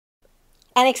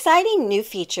An exciting new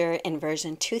feature in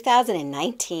version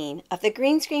 2019 of the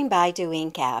Green Screen by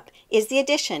Doink app is the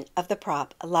addition of the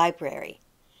prop library.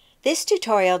 This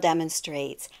tutorial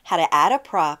demonstrates how to add a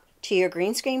prop to your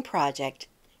green screen project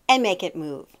and make it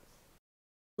move.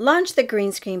 Launch the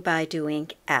Green Screen by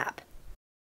Doink app.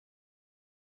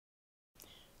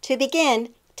 To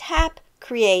begin, tap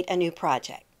Create a New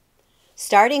Project.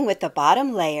 Starting with the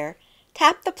bottom layer,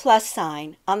 tap the plus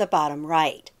sign on the bottom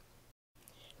right.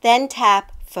 Then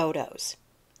tap Photos.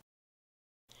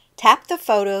 Tap the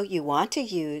photo you want to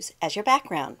use as your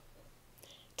background.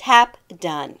 Tap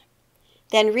Done.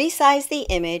 Then resize the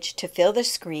image to fill the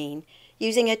screen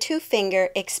using a two-finger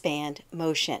expand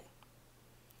motion.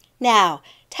 Now,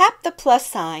 tap the plus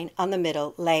sign on the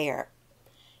middle layer.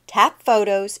 Tap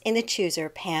Photos in the Chooser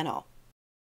panel.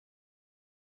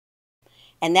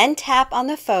 And then tap on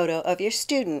the photo of your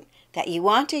student that you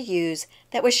want to use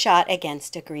that was shot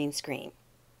against a green screen.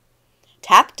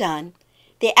 Tap Done.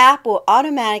 The app will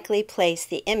automatically place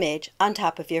the image on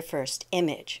top of your first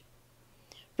image.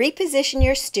 Reposition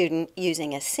your student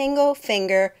using a single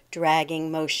finger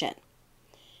dragging motion.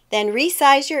 Then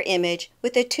resize your image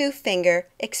with a two-finger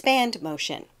expand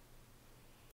motion.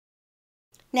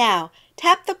 Now,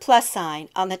 tap the plus sign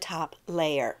on the top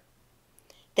layer.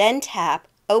 Then tap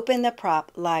Open the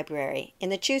Prop Library in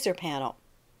the Chooser panel.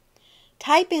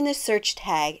 Type in the search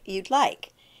tag you'd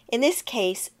like. In this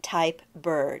case, type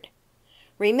bird.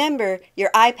 Remember,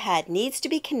 your iPad needs to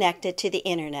be connected to the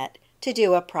internet to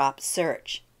do a prop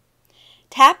search.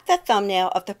 Tap the thumbnail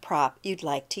of the prop you'd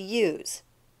like to use.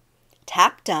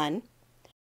 Tap Done.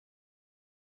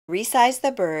 Resize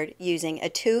the bird using a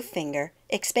two-finger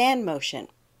expand motion.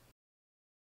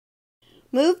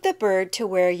 Move the bird to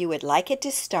where you would like it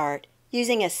to start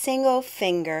using a single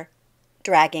finger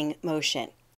dragging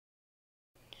motion.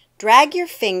 Drag your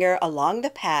finger along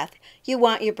the path you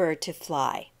want your bird to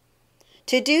fly.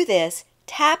 To do this,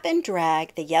 tap and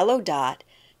drag the yellow dot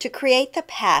to create the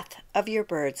path of your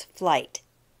bird's flight.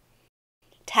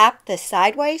 Tap the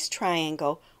sideways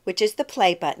triangle, which is the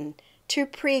play button, to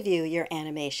preview your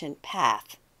animation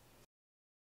path.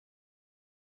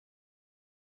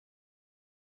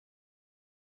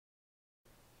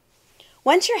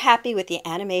 Once you're happy with the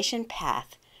animation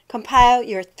path, compile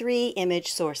your 3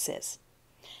 image sources.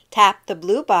 Tap the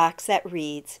blue box that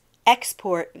reads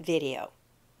Export Video.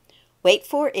 Wait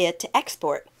for it to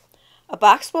export. A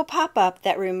box will pop up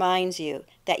that reminds you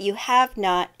that you have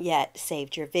not yet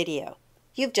saved your video.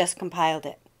 You've just compiled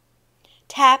it.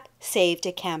 Tap Save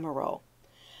to Camera Roll.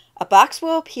 A box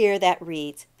will appear that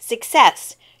reads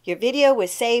Success! Your video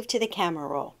was saved to the camera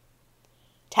roll.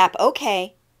 Tap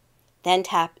OK, then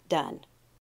tap Done.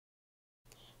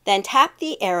 Then tap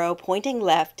the arrow pointing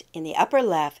left in the upper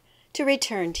left to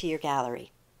return to your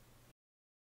gallery.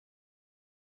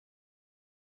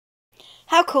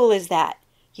 How cool is that?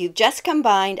 You've just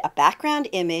combined a background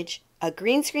image, a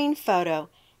green screen photo,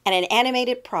 and an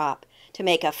animated prop to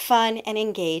make a fun and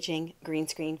engaging green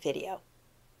screen video.